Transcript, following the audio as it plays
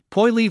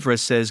Poilievre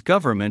says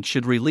government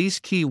should release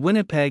key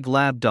Winnipeg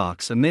lab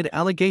docs amid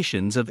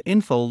allegations of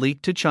info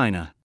leak to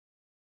China.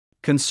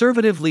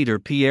 Conservative leader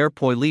Pierre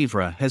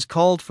Poilievre has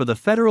called for the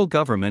federal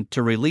government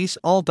to release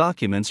all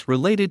documents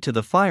related to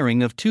the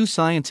firing of 2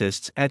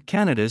 scientists at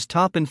Canada's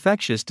top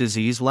infectious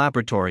disease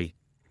laboratory,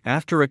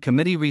 after a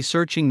committee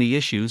researching the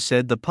issue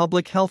said the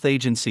Public Health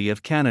Agency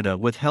of Canada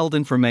withheld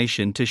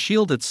information to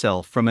shield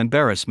itself from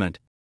embarrassment.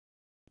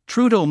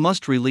 Trudeau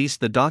must release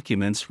the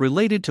documents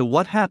related to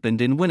what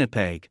happened in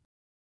Winnipeg.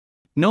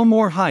 No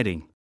more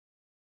hiding.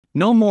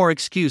 No more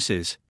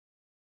excuses.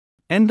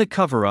 End the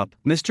cover-up,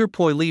 Mr.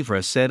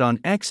 Poilievre said on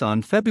X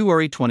on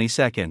February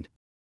 22.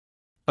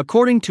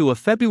 According to a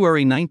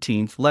February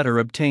 19 letter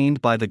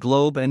obtained by the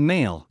Globe and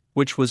Mail,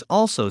 which was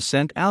also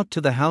sent out to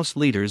the House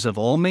leaders of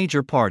all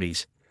major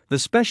parties, the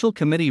special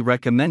committee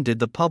recommended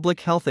the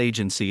Public Health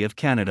Agency of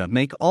Canada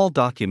make all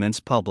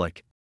documents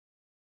public.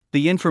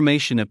 The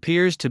information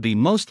appears to be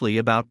mostly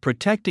about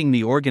protecting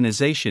the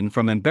organization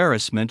from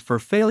embarrassment for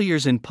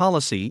failures in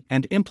policy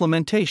and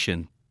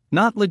implementation,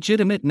 not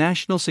legitimate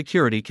national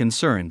security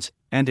concerns,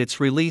 and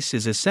its release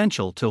is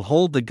essential to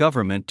hold the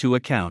government to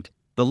account,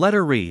 the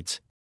letter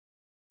reads.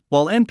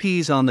 While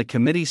MPs on the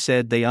committee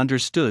said they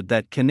understood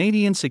that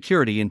Canadian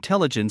Security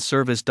Intelligence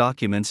Service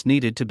documents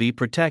needed to be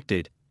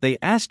protected, they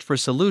asked for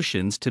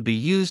solutions to be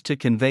used to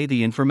convey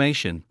the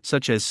information,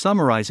 such as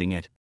summarizing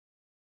it.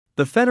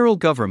 The federal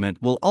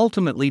government will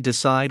ultimately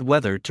decide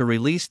whether to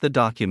release the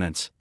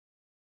documents.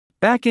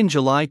 Back in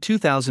July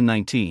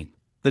 2019,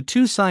 the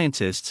 2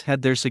 scientists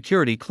had their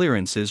security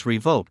clearances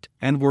revoked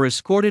and were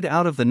escorted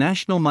out of the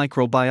National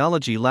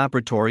Microbiology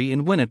Laboratory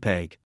in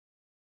Winnipeg.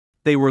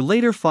 They were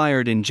later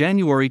fired in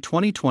January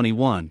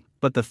 2021,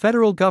 but the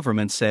federal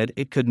government said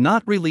it could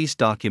not release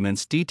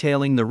documents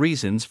detailing the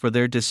reasons for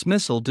their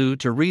dismissal due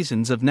to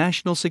reasons of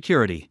national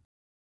security.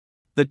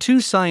 The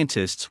 2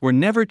 scientists were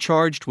never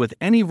charged with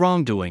any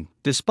wrongdoing,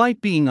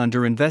 despite being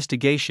under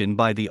investigation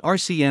by the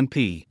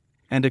RCMP,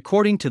 and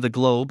according to the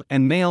Globe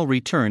and Mail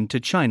returned to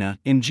China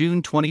in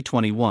June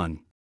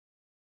 2021.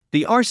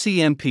 The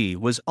RCMP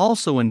was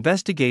also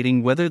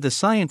investigating whether the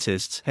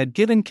scientists had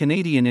given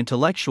Canadian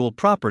intellectual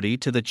property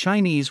to the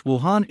Chinese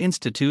Wuhan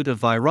Institute of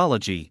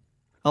Virology,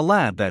 a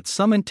lab that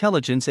some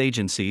intelligence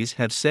agencies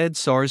have said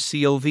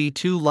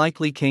SARS-CoV-2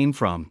 likely came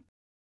from.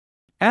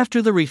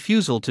 After the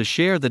refusal to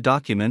share the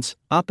documents,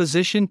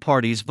 opposition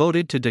parties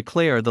voted to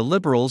declare the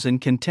Liberals in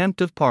contempt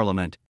of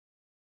Parliament.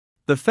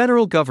 The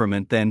federal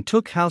government then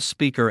took House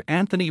Speaker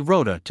Anthony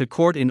Rota to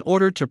court in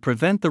order to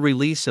prevent the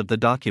release of the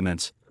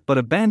documents, but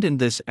abandoned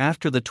this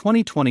after the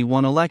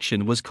 2021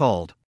 election was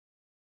called.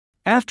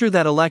 After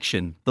that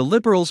election, the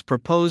Liberals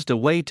proposed a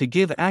way to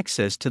give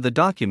access to the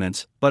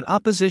documents, but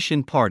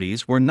opposition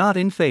parties were not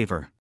in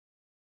favor.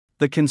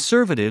 The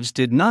Conservatives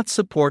did not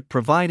support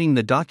providing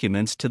the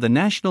documents to the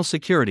National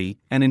Security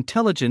and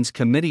Intelligence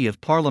Committee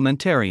of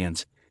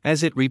Parliamentarians,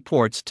 as it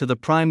reports to the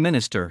Prime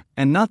Minister,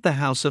 and not the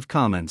House of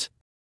Commons.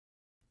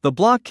 The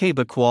Bloc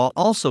Québécois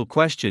also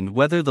questioned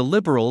whether the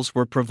Liberals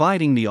were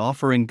providing the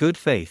offer in good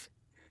faith,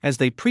 as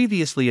they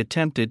previously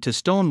attempted to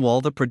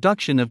stonewall the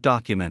production of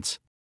documents.